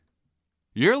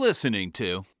You're listening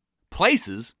to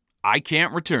Places I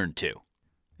Can't Return To,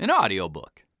 an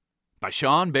audiobook by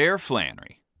Sean Bear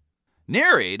Flannery.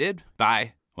 Narrated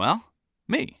by,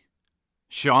 me,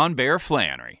 Sean Bear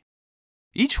Flannery.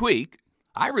 Each week,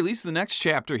 I release the next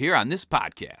chapter here on this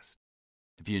podcast.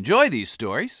 If you enjoy these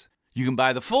stories, you can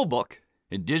buy the full book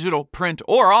in digital, print,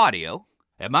 or audio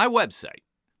at my website,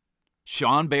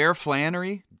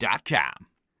 SeanBearFlannery.com.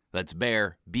 That's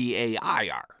Bear,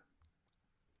 B-A-I-R.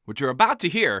 What you're about to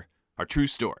hear are true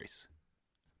stories.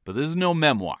 But this is no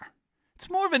memoir. It's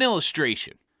more of an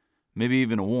illustration, maybe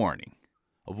even a warning,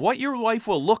 of what your life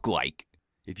will look like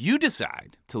if you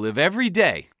decide to live every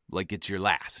day like it's your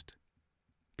last.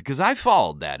 Because I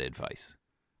followed that advice.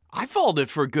 I followed it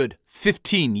for a good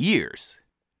 15 years.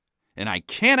 And I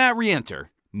cannot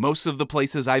re-enter most of the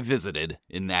places I visited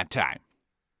in that time.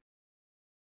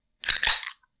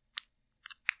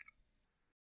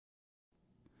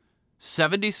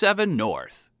 '77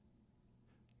 North,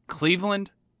 Cleveland,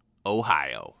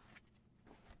 Ohio.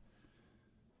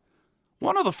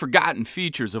 One of the forgotten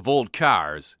features of old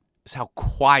cars is how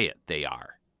quiet they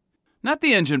are. Not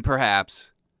the engine,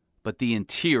 perhaps, but the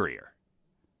interior.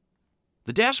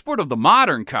 The dashboard of the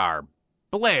modern car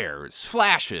blares,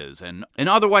 flashes, and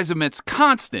otherwise emits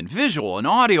constant visual and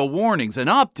audio warnings and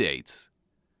updates.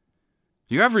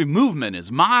 Your every movement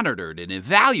is monitored and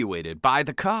evaluated by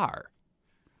the car.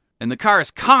 And the car is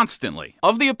constantly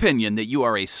of the opinion that you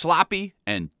are a sloppy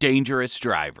and dangerous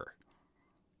driver.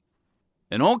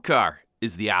 An old car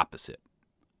is the opposite.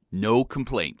 No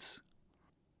complaints.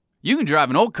 You can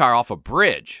drive an old car off a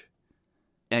bridge,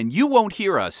 and you won't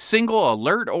hear a single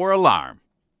alert or alarm.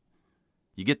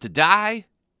 You get to die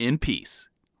in peace,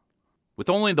 with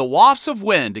only the wafts of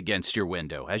wind against your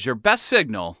window as your best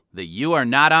signal that you are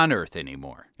not on Earth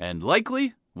anymore, and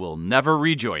likely will never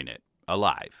rejoin it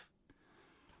alive.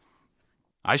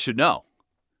 I should know.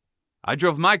 I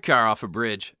drove my car off a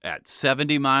bridge at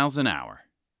 70 miles an hour.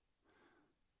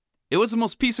 It was the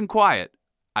most peace and quiet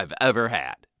I've ever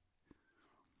had.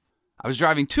 I was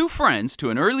driving two friends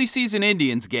to an early season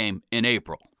Indians game in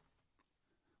April,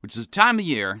 which is a time of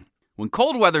year when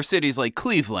cold weather cities like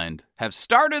Cleveland have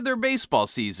started their baseball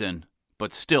season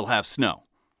but still have snow.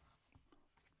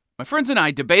 My friends and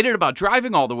I debated about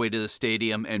driving all the way to the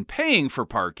stadium and paying for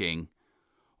parking,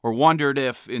 or wondered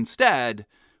if, instead,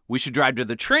 we should drive to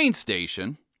the train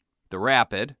station, the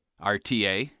Rapid,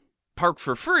 RTA, park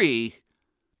for free,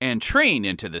 and train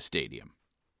into the stadium.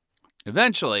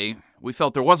 Eventually, we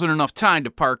felt there wasn't enough time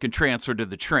to park and transfer to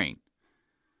the train,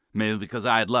 maybe because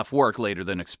I had left work later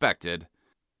than expected.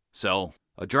 So,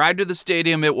 a drive to the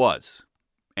stadium it was,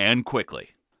 and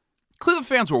quickly. Cleveland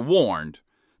fans were warned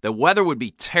that weather would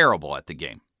be terrible at the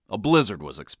game. A blizzard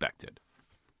was expected.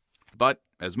 But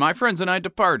as my friends and I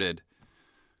departed,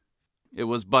 it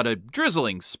was but a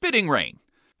drizzling, spitting rain,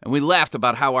 and we laughed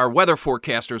about how our weather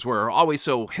forecasters were always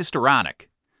so histrionic.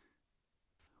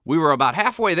 We were about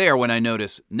halfway there when I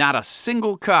noticed not a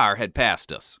single car had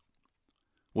passed us.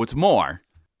 What's more,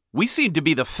 we seemed to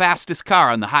be the fastest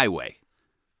car on the highway.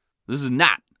 This is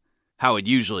not how it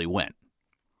usually went.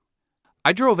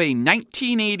 I drove a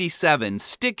 1987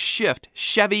 stick-shift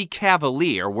Chevy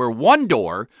Cavalier where one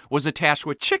door was attached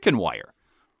with chicken wire.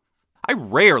 I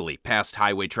rarely passed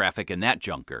highway traffic in that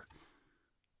junker.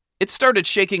 It started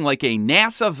shaking like a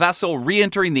NASA vessel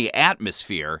re-entering the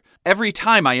atmosphere every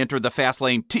time I entered the fast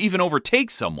lane to even overtake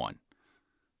someone.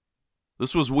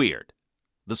 This was weird.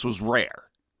 This was rare.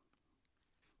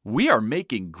 "We are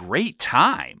making great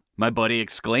time," my buddy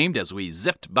exclaimed as we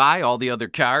zipped by all the other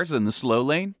cars in the slow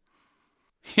lane.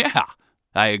 "Yeah,"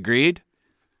 I agreed.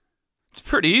 "It's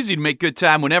pretty easy to make good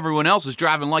time when everyone else is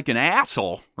driving like an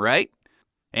asshole, right?"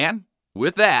 And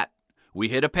with that, we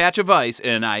hit a patch of ice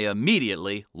and I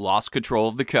immediately lost control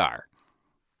of the car.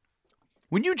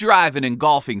 When you drive in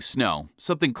engulfing snow,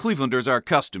 something Clevelanders are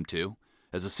accustomed to,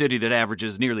 as a city that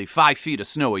averages nearly 5 feet of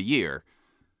snow a year,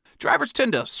 drivers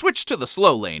tend to switch to the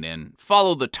slow lane and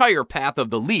follow the tire path of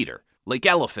the leader, like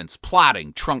elephants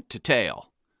plodding trunk to tail.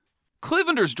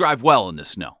 Clevelanders drive well in the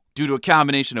snow due to a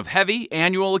combination of heavy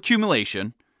annual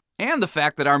accumulation and the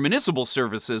fact that our municipal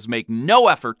services make no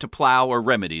effort to plow or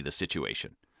remedy the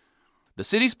situation. The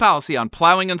city's policy on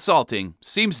plowing and salting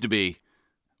seems to be,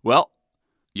 well,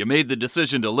 you made the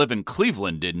decision to live in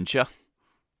Cleveland, didn't you?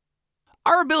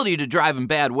 Our ability to drive in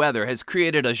bad weather has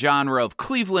created a genre of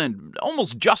Cleveland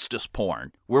almost justice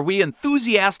porn, where we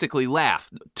enthusiastically laugh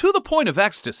to the point of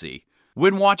ecstasy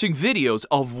when watching videos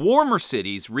of warmer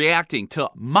cities reacting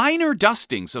to minor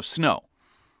dustings of snow.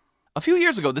 A few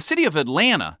years ago, the city of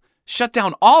Atlanta shut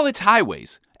down all its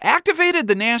highways, activated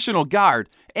the National Guard,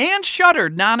 and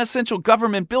shuttered non-essential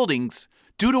government buildings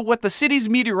due to what the city's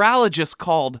meteorologists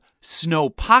called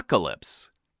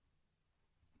snowpocalypse.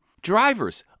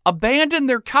 Drivers abandoned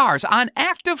their cars on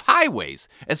active highways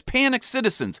as panicked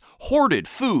citizens hoarded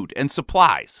food and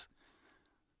supplies.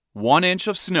 1 inch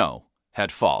of snow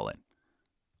had fallen.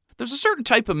 There's a certain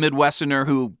type of Midwesterner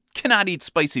who cannot eat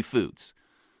spicy foods.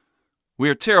 We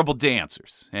are terrible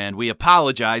dancers, and we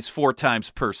apologize 4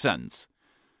 times per sentence.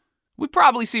 We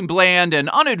probably seem bland and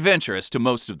unadventurous to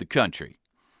most of the country,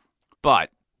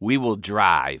 but we will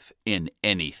drive in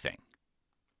anything.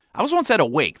 I was once at a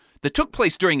wake that took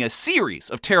place during a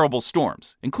series of terrible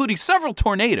storms, including several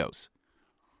tornadoes.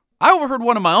 I overheard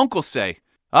one of my uncles say,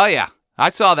 "Oh yeah, I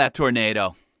saw that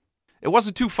tornado. It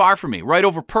wasn't too far from me, right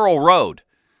over Pearl Road.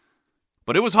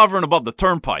 But it was hovering above the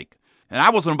turnpike, and I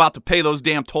wasn't about to pay those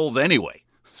damn tolls anyway,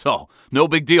 so no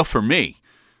big deal for me."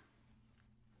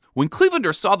 When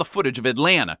Clevelander saw the footage of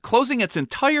Atlanta closing its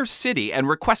entire city and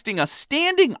requesting a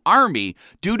standing army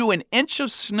due to an inch of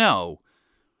snow,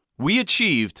 we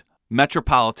achieved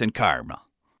metropolitan karma.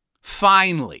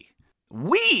 Finally,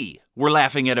 we were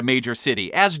laughing at a major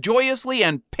city as joyously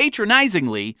and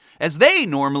patronizingly as they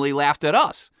normally laughed at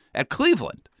us, at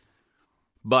Cleveland.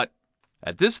 But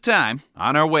at this time,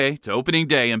 on our way to opening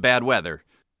day in bad weather,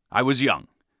 I was young,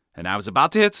 and I was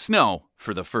about to hit snow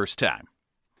for the first time.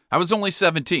 I was only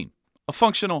 17, a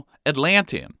functional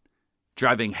Atlantean,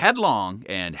 driving headlong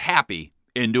and happy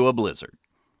into a blizzard.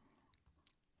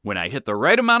 When I hit the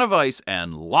right amount of ice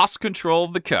and lost control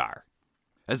of the car.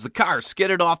 As the car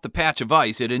skidded off the patch of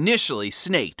ice, it initially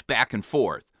snaked back and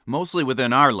forth, mostly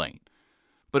within our lane.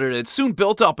 But it had soon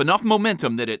built up enough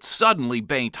momentum that it suddenly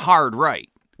banked hard right.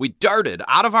 We darted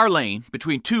out of our lane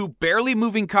between 2 barely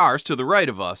moving cars to the right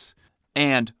of us,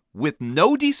 and, with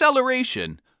no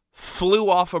deceleration, flew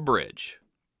off a bridge.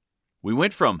 We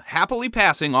went from happily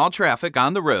passing all traffic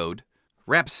on the road,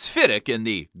 rhapsodic in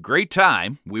the great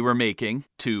time we were making,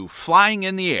 to flying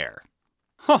in the air.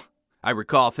 I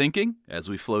recall thinking, as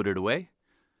we floated away,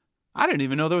 I didn't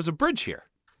even know there was a bridge here.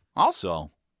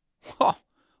 Also,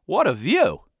 what a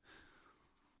view!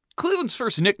 Cleveland's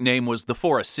first nickname was the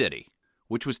Forest City,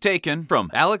 which was taken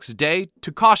from Alex de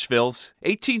Tocqueville's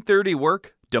 1830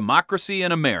 work, Democracy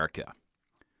in America.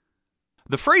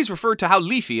 The phrase referred to how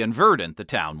leafy and verdant the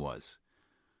town was,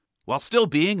 while still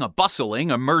being a bustling,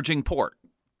 emerging port.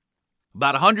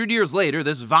 About 100 years later,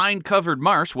 this vine-covered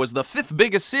marsh was the 5th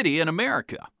biggest city in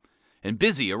America, and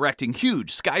busy erecting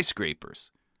huge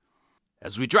skyscrapers.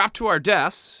 As we dropped to our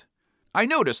desks, I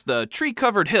noticed the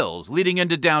tree-covered hills leading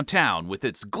into downtown with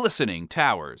its glistening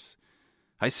towers.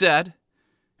 I said,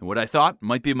 in what I thought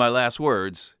might be my last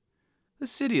words,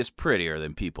 "This city is prettier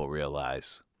than people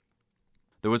realize."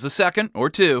 There was a second or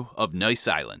two of nice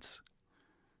silence.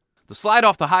 The slide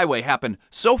off the highway happened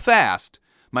so fast,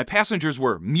 my passengers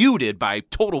were muted by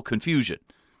total confusion.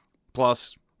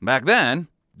 Plus, back then,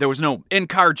 there was no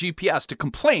in-car GPS to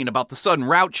complain about the sudden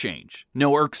route change.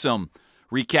 No irksome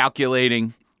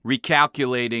recalculating.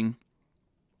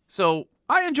 So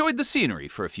I enjoyed the scenery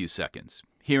for a few seconds,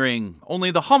 hearing only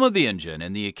the hum of the engine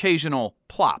and the occasional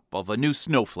plop of a new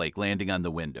snowflake landing on the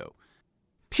window.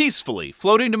 Peacefully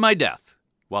floating to my death,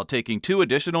 while taking 2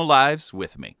 additional lives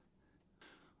with me.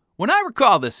 When I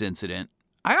recall this incident,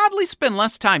 I oddly spend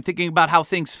less time thinking about how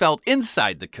things felt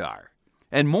inside the car,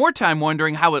 and more time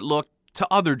wondering how it looked to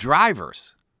other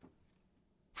drivers.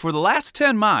 For the last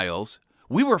 10 miles,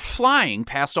 we were flying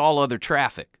past all other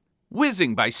traffic,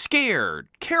 whizzing by scared,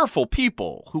 careful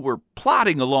people who were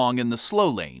plodding along in the slow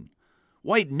lane,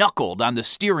 white-knuckled on the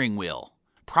steering wheel,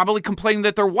 probably complaining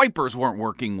that their wipers weren't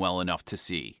working well enough to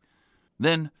see.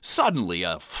 Then, suddenly,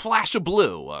 a flash of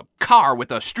blue, a car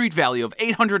with a street value of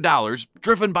 $800,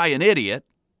 driven by an idiot,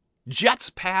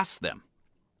 jets past them,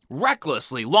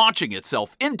 recklessly launching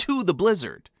itself into the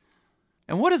blizzard.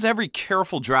 And what does every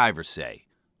careful driver say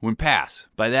when passed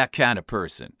by that kind of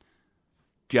person?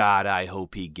 God, I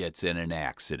hope he gets in an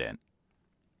accident.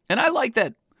 And I like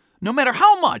that no matter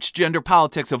how much gender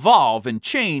politics evolve and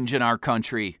change in our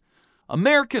country,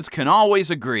 Americans can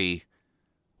always agree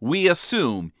we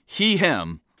assume he,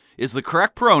 him is the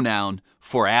correct pronoun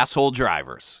for asshole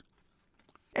drivers.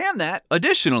 And that,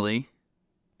 additionally,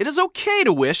 it is okay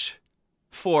to wish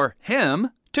for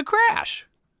him to crash.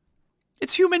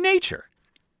 It's human nature.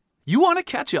 You want to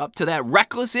catch up to that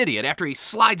reckless idiot after he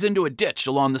slides into a ditch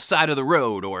along the side of the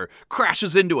road or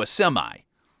crashes into a semi.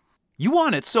 You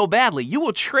want it so badly, you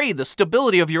will trade the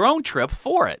stability of your own trip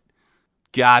for it.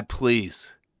 God,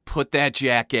 please, put that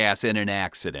jackass in an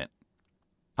accident.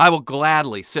 I will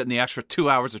gladly sit in the extra 2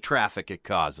 hours of traffic it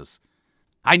causes.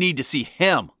 I need to see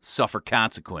him suffer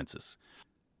consequences.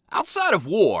 Outside of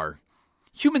war,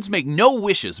 humans make no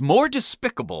wishes more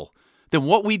despicable than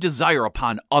what we desire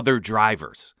upon other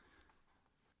drivers.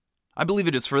 I believe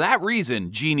it is for that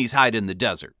reason genies hide in the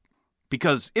desert.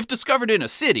 Because if discovered in a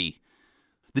city,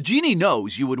 the genie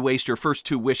knows you would waste your first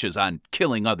 2 wishes on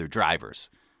killing other drivers.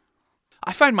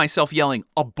 I find myself yelling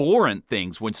abhorrent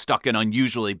things when stuck in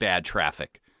unusually bad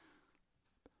traffic.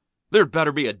 There'd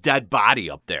better be a dead body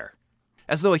up there.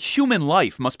 As though a human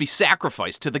life must be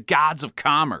sacrificed to the gods of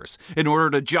commerce in order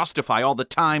to justify all the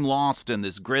time lost in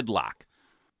this gridlock.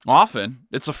 Often,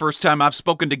 it's the first time I've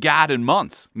spoken to God in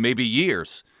months, maybe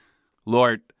years.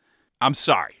 Lord, I'm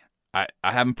sorry. I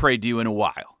haven't prayed to you in a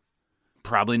while.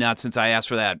 Probably not since I asked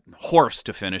for that horse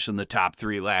to finish in the top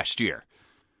 3 last year.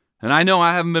 And I know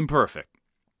I haven't been perfect.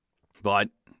 But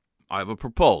I have a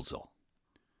proposal.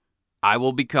 I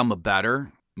will become a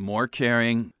better, more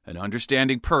caring, and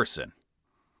understanding person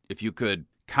if you could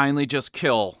kindly just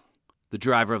kill the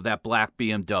driver of that black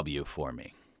BMW for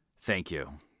me. Thank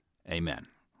you. Amen.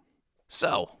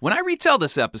 So, when I retell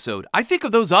this episode, I think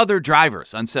of those other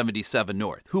drivers on 77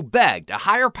 North who begged a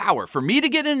higher power for me to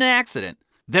get in an accident,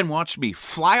 then watched me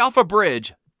fly off a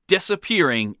bridge,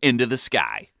 disappearing into the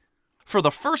sky. For the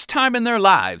first time in their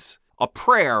lives, a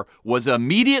prayer was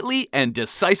immediately and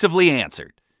decisively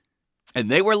answered. And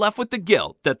they were left with the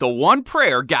guilt that the one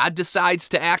prayer God decides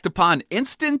to act upon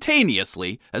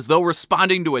instantaneously, as though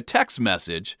responding to a text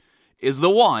message, is the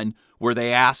one where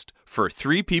they asked for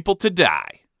 3 people to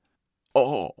die.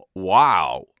 Oh,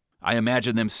 wow, I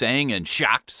imagine them saying in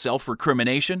shocked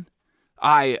self-recrimination.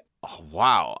 Lord,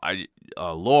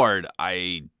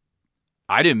 I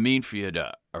didn't mean for you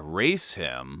to erase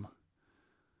him.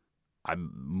 I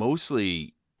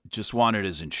mostly just wanted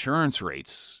his insurance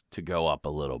rates to go up a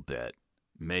little bit.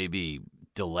 Maybe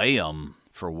delay him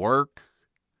for work.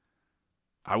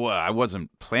 I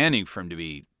wasn't planning for him to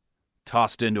be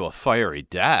tossed into a fiery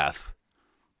death.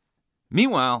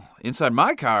 Meanwhile, inside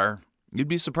my car, you'd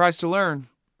be surprised to learn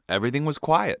everything was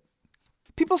quiet.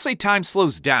 People say time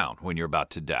slows down when you're about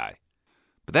to die.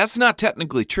 But that's not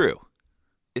technically true.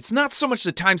 It's not so much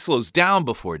that time slows down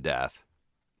before death.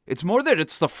 It's more that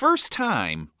it's the first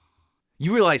time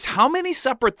you realize how many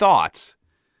separate thoughts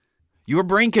your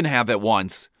brain can have at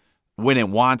once when it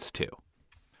wants to.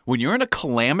 When you're in a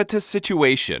calamitous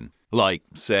situation, like,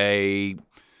 say,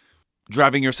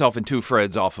 driving yourself and 2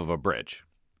 friends off of a bridge,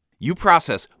 you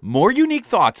process more unique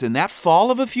thoughts in that fall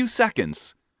of a few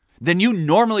seconds than you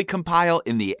normally compile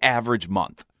in the average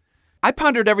month. I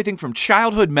pondered everything from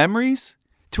childhood memories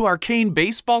to arcane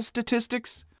baseball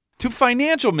statistics to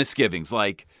financial misgivings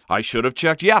like, I should have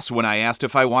checked yes when I asked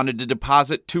if I wanted to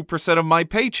deposit 2% of my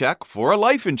paycheck for a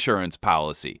life insurance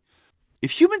policy.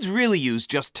 If humans really use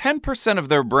just 10% of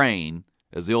their brain,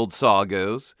 as the old saw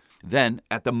goes, then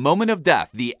at the moment of death,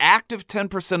 the active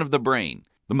 10% of the brain,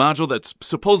 the module that's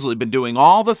supposedly been doing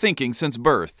all the thinking since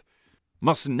birth,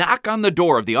 must knock on the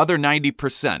door of the other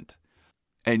 90%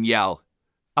 and yell,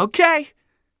 okay,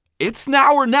 it's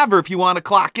now or never if you want to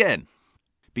clock in.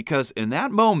 Because in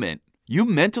that moment, you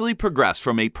mentally progress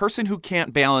from a person who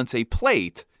can't balance a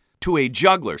plate to a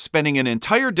juggler spending an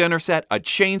entire dinner set, a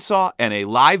chainsaw, and a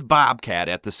live bobcat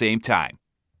at the same time.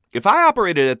 If I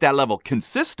operated at that level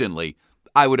consistently,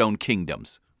 I would own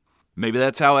kingdoms. Maybe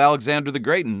that's how Alexander the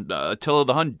Great and Attila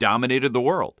the Hun dominated the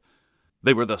world.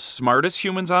 They were the smartest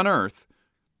humans on Earth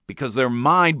because their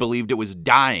mind believed it was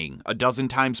dying a dozen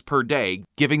times per day,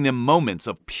 giving them moments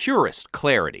of purest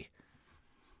clarity.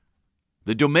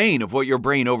 The domain of what your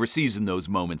brain oversees in those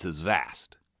moments is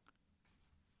vast.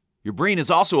 Your brain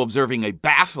is also observing a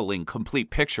baffling,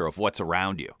 complete picture of what's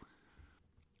around you.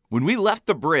 When we left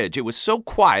the bridge, it was so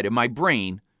quiet in my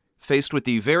brain, faced with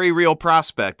the very real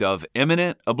prospect of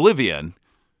imminent oblivion,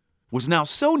 was now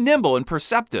so nimble and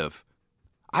perceptive,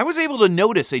 I was able to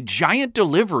notice a giant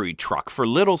delivery truck for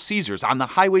Little Caesars on the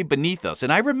highway beneath us,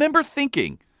 and I remember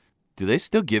thinking, do they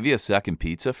still give you a second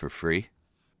pizza for free?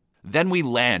 Then we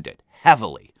landed,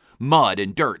 heavily, mud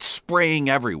and dirt spraying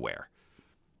everywhere.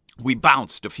 We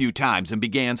bounced a few times and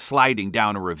began sliding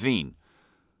down a ravine.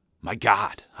 My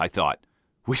God, I thought,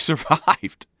 we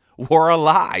survived. We're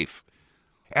alive.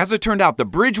 As it turned out, the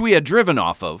bridge we had driven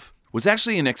off of was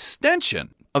actually an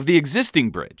extension of the existing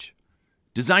bridge,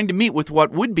 designed to meet with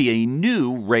what would be a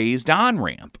new raised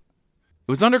on-ramp.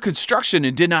 It was under construction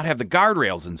and did not have the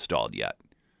guardrails installed yet.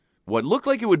 What looked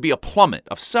like it would be a plummet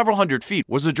of several hundred feet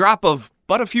was a drop of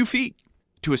but a few feet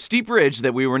to a steep ridge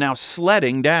that we were now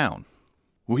sledding down.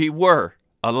 We were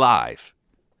alive.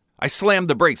 I slammed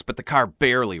the brakes, but the car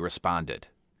barely responded.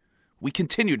 We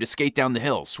continued to skate down the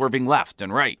hill, swerving left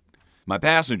and right. My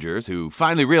passengers, who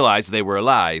finally realized they were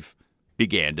alive,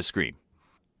 began to scream.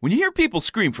 When you hear people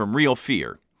scream from real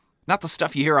fear, Not the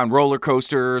stuff you hear on roller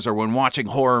coasters or when watching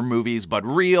horror movies, but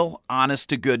real,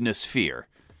 honest-to-goodness fear.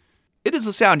 It is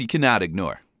a sound you cannot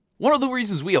ignore. One of the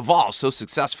reasons we evolved so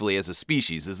successfully as a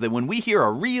species is that when we hear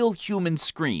a real human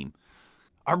scream,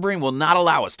 our brain will not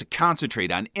allow us to concentrate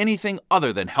on anything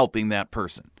other than helping that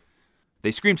person.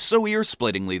 They screamed so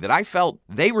ear-splittingly that I felt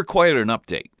they required an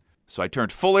update. So I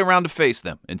turned fully around to face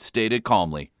them and stated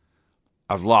calmly,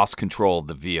 "I've lost control of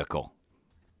the vehicle."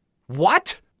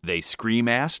 "What?" they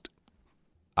scream-asked.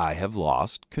 "I have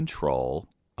lost control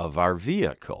of our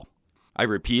vehicle." I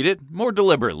repeated, more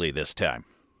deliberately this time.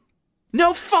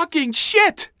 "No fucking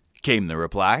shit," came the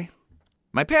reply.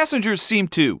 My passengers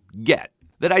seemed to get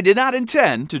that I did not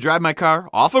intend to drive my car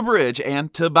off a bridge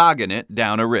and toboggan it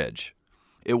down a ridge.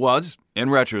 It was, in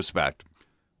retrospect,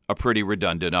 a pretty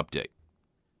redundant update.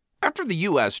 After the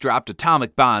U.S. dropped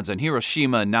atomic bombs on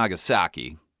Hiroshima and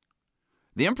Nagasaki,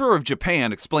 the Emperor of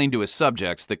Japan explained to his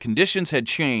subjects that conditions had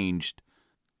changed,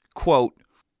 quote,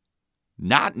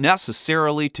 "not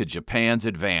necessarily to Japan's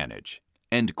advantage,"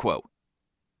 end quote.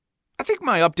 I think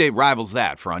my update rivals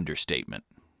that for understatement.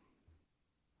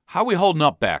 "How we holding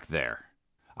up back there?"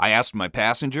 I asked my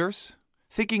passengers,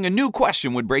 thinking a new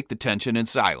question would break the tension in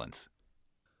silence.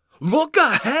 "Look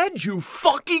ahead, you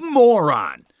fucking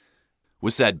moron!"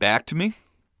 was said back to me.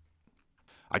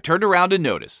 I turned around and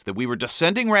noticed that we were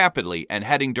descending rapidly and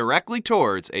heading directly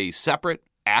towards a separate,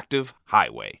 active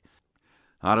highway.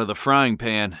 Out of the frying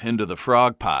pan into the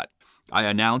frog pot, I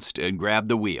announced and grabbed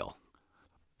the wheel.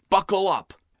 "Buckle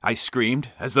up!" I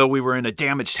screamed, as though we were in a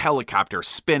damaged helicopter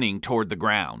spinning toward the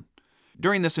ground.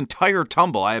 During this entire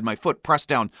tumble, I had my foot pressed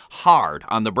down hard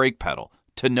on the brake pedal,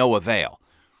 to no avail.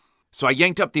 So I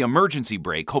yanked up the emergency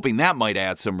brake, hoping that might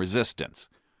add some resistance.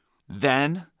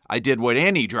 Then I did what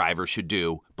any driver should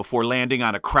do before landing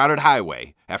on a crowded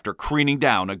highway after careening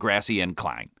down a grassy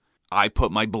incline. I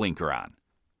put my blinker on.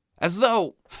 As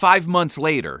though, 5 months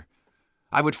later,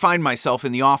 I would find myself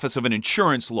in the office of an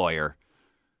insurance lawyer,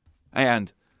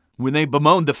 and when they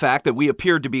bemoaned the fact that we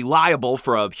appeared to be liable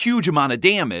for a huge amount of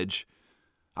damage,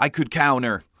 I could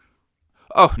counter,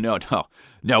 "Oh,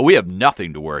 no, we have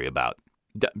nothing to worry about.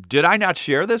 Did I not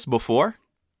share this before?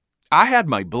 I had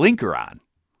my blinker on."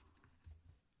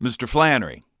 "Mr.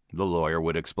 Flannery," the lawyer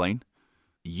would explain,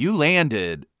 "you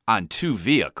landed on 2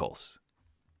 vehicles.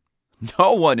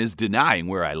 No one is denying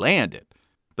where I landed,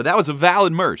 but that was a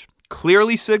valid merge,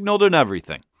 clearly signaled and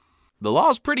everything. The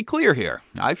law is pretty clear here,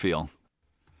 I feel."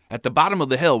 At the bottom of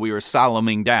the hill we were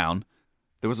slaloming down,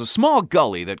 there was a small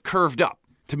gully that curved up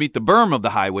to meet the berm of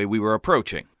the highway we were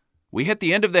approaching. We hit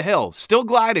the end of the hill, still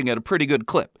gliding at a pretty good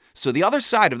clip, so the other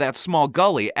side of that small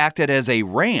gully acted as a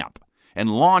ramp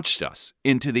and launched us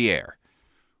into the air.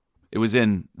 It was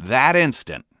in that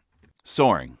instant,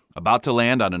 soaring, about to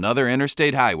land on another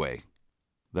interstate highway,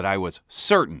 that I was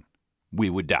certain we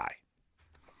would die.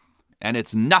 And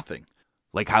it's nothing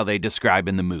like how they describe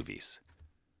in the movies.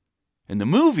 In the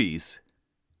movies,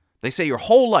 they say your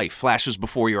whole life flashes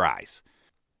before your eyes.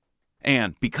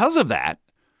 And because of that,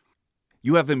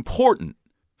 you have important,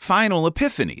 final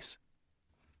epiphanies.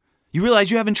 You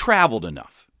realize you haven't traveled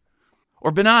enough,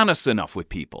 or been honest enough with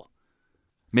people.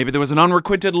 Maybe there was an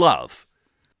unrequited love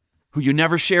who you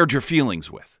never shared your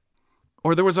feelings with.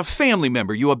 Or there was a family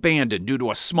member you abandoned due to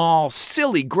a small,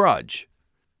 silly grudge.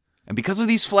 And because of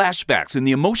these flashbacks and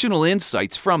the emotional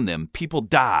insights from them, people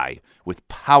die with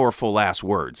powerful last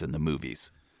words in the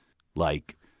movies.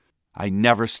 Like, "I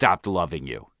never stopped loving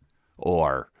you,"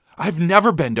 or "I've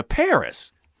never been to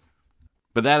Paris."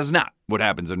 But that is not what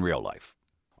happens in real life.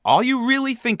 All you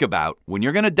really think about when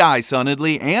you're going to die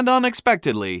suddenly and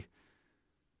unexpectedly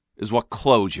is what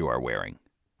clothes you are wearing.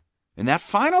 In that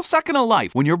final second of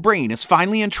life, when your brain is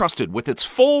finally entrusted with its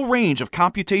full range of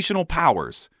computational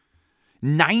powers,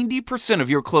 90% of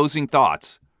your closing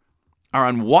thoughts are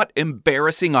on what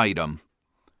embarrassing item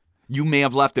you may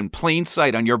have left in plain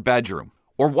sight on your bedroom,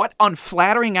 or what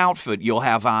unflattering outfit you'll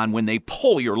have on when they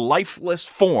pull your lifeless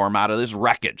form out of this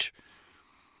wreckage.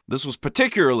 This was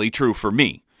particularly true for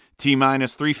me,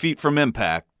 T-minus 3 feet from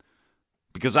impact,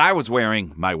 because I was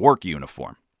wearing my work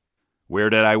uniform. Where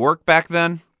did I work back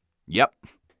then? Yep,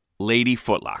 Lady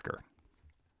Foot Locker.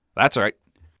 That's right.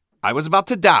 I was about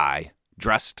to die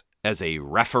dressed as a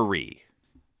referee.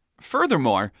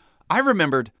 Furthermore, I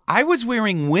remembered I was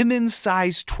wearing women's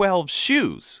size 12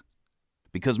 shoes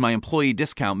because my employee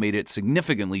discount made it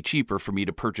significantly cheaper for me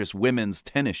to purchase women's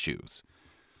tennis shoes.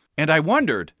 And I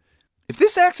wondered, if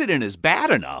this accident is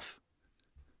bad enough,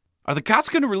 are the cops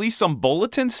going to release some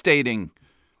bulletin stating,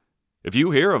 "If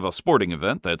you hear of a sporting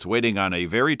event that's waiting on a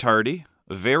very tardy,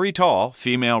 very tall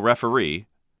female referee,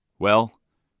 well,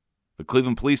 the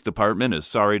Cleveland Police Department is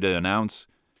sorry to announce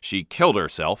She killed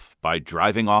herself by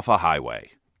driving off a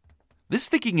highway. This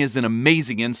thinking is an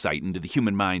amazing insight into the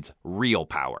human mind's real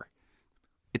power.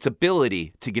 Its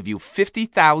ability to give you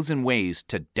 50,000 ways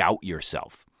to doubt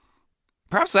yourself.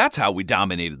 Perhaps that's how we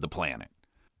dominated the planet.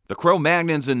 The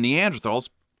Cro-Magnons and Neanderthals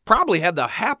probably had the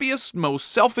happiest,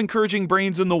 most self-encouraging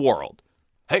brains in the world.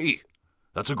 Hey,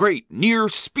 that's a great near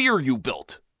spear you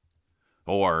built.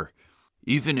 Or,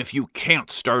 even if you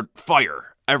can't start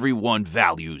fire, everyone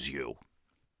values you.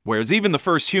 Whereas even the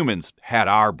first humans had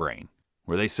our brain,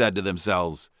 where they said to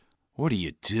themselves, "What are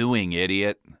you doing,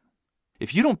 idiot?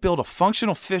 If you don't build a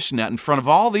functional fish net in front of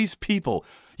all these people,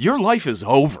 your life is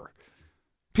over.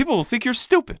 People will think you're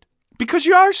stupid, because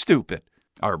you are stupid,"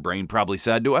 our brain probably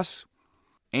said to us.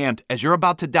 And as you're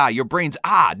about to die, your brain's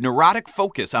odd, neurotic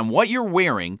focus on what you're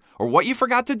wearing or what you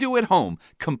forgot to do at home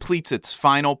completes its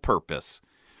final purpose.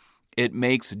 It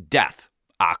makes death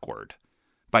awkward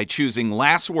by choosing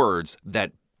last words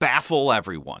that baffle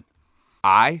everyone.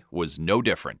 I was no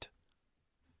different.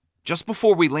 Just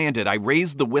before we landed, I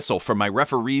raised the whistle from my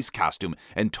referee's costume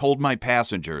and told my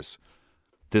passengers,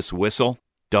 "This whistle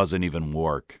doesn't even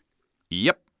work."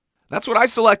 Yep, that's what I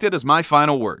selected as my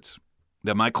final words.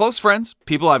 That my close friends,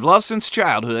 people I've loved since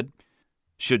childhood,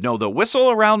 should know the whistle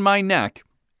around my neck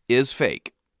is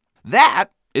fake.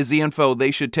 That is the info they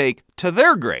should take to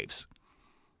their graves.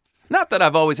 Not that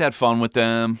I've always had fun with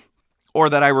them, or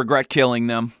that I regret killing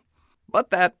them,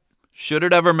 but that, should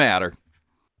it ever matter,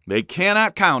 they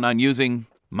cannot count on using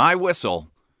my whistle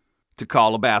to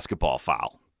call a basketball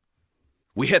foul.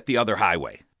 We hit the other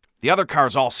highway. The other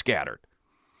cars all scattered,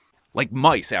 like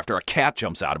mice after a cat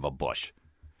jumps out of a bush.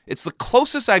 It's the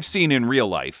closest I've seen in real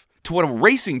life to what a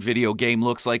racing video game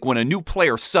looks like when a new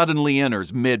player suddenly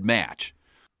enters mid-match.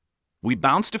 We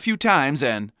bounced a few times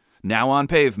and, now on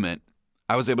pavement,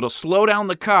 I was able to slow down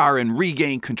the car and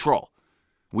regain control.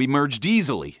 We merged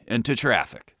easily into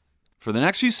traffic. For the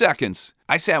next few seconds,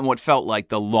 I sat in what felt like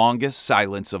the longest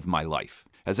silence of my life,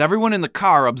 as everyone in the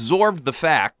car absorbed the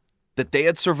fact that they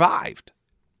had survived.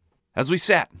 As we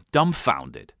sat,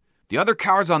 dumbfounded, the other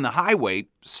cars on the highway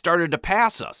started to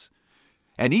pass us,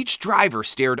 and each driver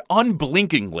stared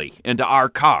unblinkingly into our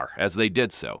car as they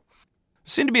did so.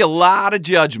 There seemed to be a lot of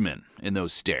judgment in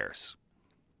those stares.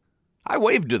 I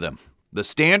waved to them, the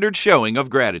standard showing of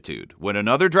gratitude when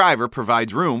another driver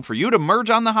provides room for you to merge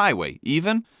on the highway,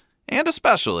 even, and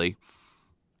especially,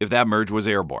 if that merge was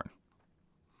airborne.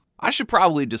 I should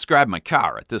probably describe my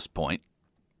car at this point.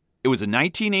 It was a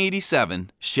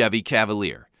 1987 Chevy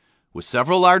Cavalier, with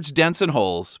several large dents and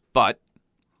holes, but,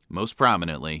 most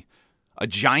prominently, a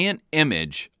giant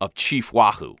image of Chief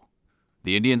Wahoo,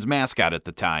 the Indians' mascot at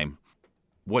the time,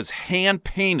 was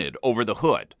hand-painted over the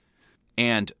hood,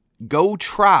 and Go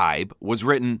Tribe was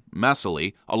written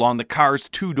messily along the car's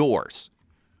two doors.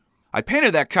 I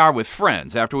painted that car with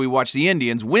friends after we watched the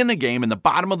Indians win a game in the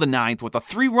bottom of the ninth with a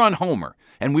 3-run homer,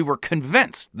 and we were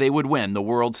convinced they would win the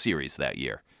World Series that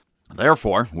year.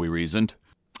 Therefore, we reasoned,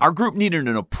 our group needed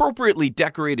an appropriately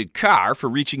decorated car for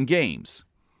reaching games.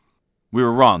 We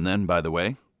were wrong then, by the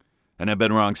way, and have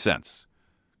been wrong since.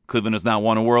 Cleveland has not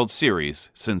won a World Series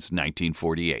since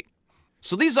 1948.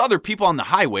 So these other people on the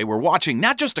highway were watching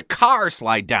not just a car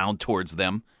slide down towards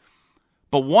them,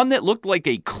 but one that looked like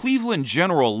a Cleveland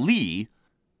General Lee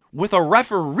with a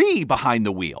referee behind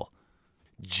the wheel.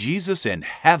 Jesus in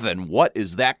heaven, what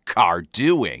is that car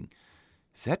doing?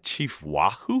 Is that Chief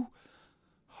Wahoo?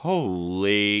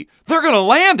 Holy, they're going to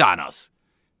land on us.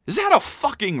 Is that a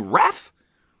fucking ref?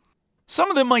 Some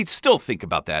of them might still think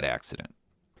about that accident,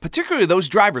 particularly those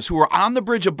drivers who were on the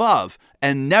bridge above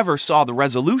and never saw the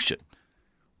resolution.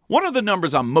 One of the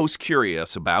numbers I'm most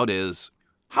curious about is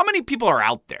how many people are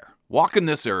out there walking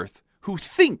this earth who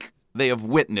think they have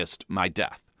witnessed my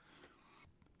death.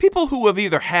 People who have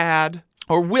either had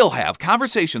or will have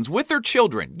conversations with their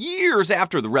children years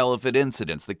after the relevant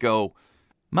incidents that go,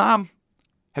 "Mom,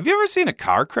 have you ever seen a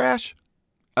car crash?"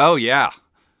 "Oh yeah,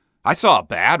 I saw a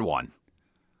bad one.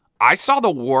 I saw the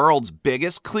world's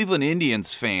biggest Cleveland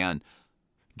Indians fan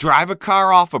drive a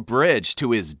car off a bridge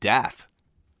to his death."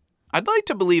 I'd like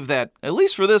to believe that, at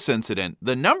least for this incident,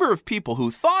 the number of people who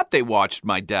thought they watched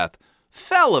my death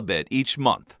fell a bit each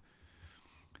month.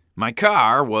 My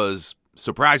car was,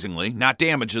 surprisingly, not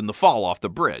damaged in the fall off the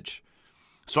bridge.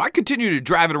 So I continued to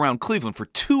drive it around Cleveland for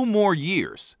 2 more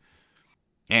years.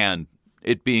 And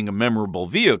it being a memorable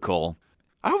vehicle,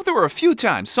 I hope there were a few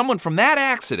times someone from that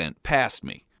accident passed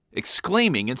me,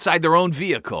 exclaiming inside their own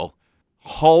vehicle,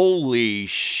 "Holy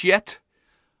shit!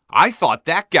 I thought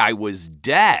that guy was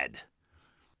dead."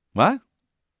 What?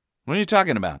 What are you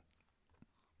talking about?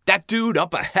 That dude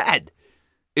up ahead.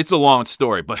 It's a long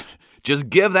story, but Just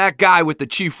give that guy with the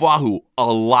Chief Wahoo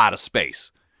a lot of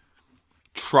space.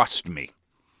 Trust me.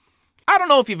 I don't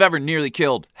know if you've ever nearly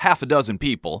killed half a dozen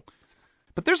people,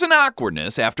 but there's an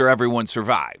awkwardness after everyone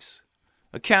survives.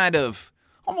 A kind of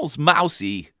almost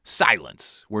mousy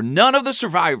silence where none of the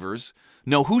survivors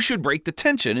know who should break the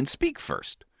tension and speak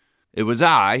first. It was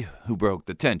I who broke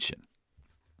the tension.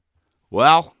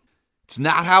 Well, it's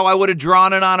not how I would have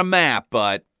drawn it on a map,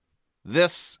 but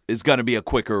this is going to be a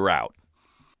quicker route.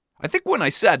 I think when I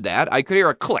said that, I could hear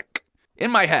a click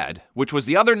in my head, which was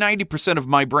the other 90% of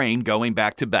my brain going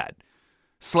back to bed,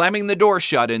 slamming the door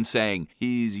shut and saying,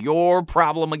 "He's your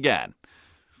problem again."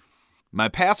 My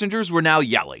passengers were now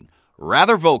yelling,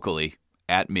 rather vocally,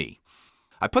 at me.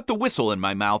 I put the whistle in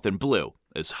my mouth and blew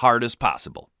as hard as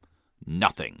possible.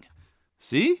 Nothing.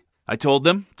 "See?" I told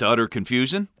them to utter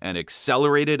confusion and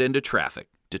accelerated into traffic,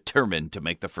 determined to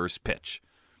make the first pitch.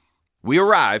 We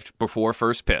arrived before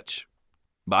first pitch,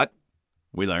 but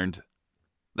we learned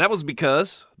that was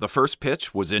because the first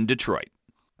pitch was in Detroit.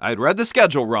 I had read the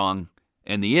schedule wrong,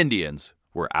 and the Indians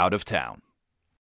were out of town.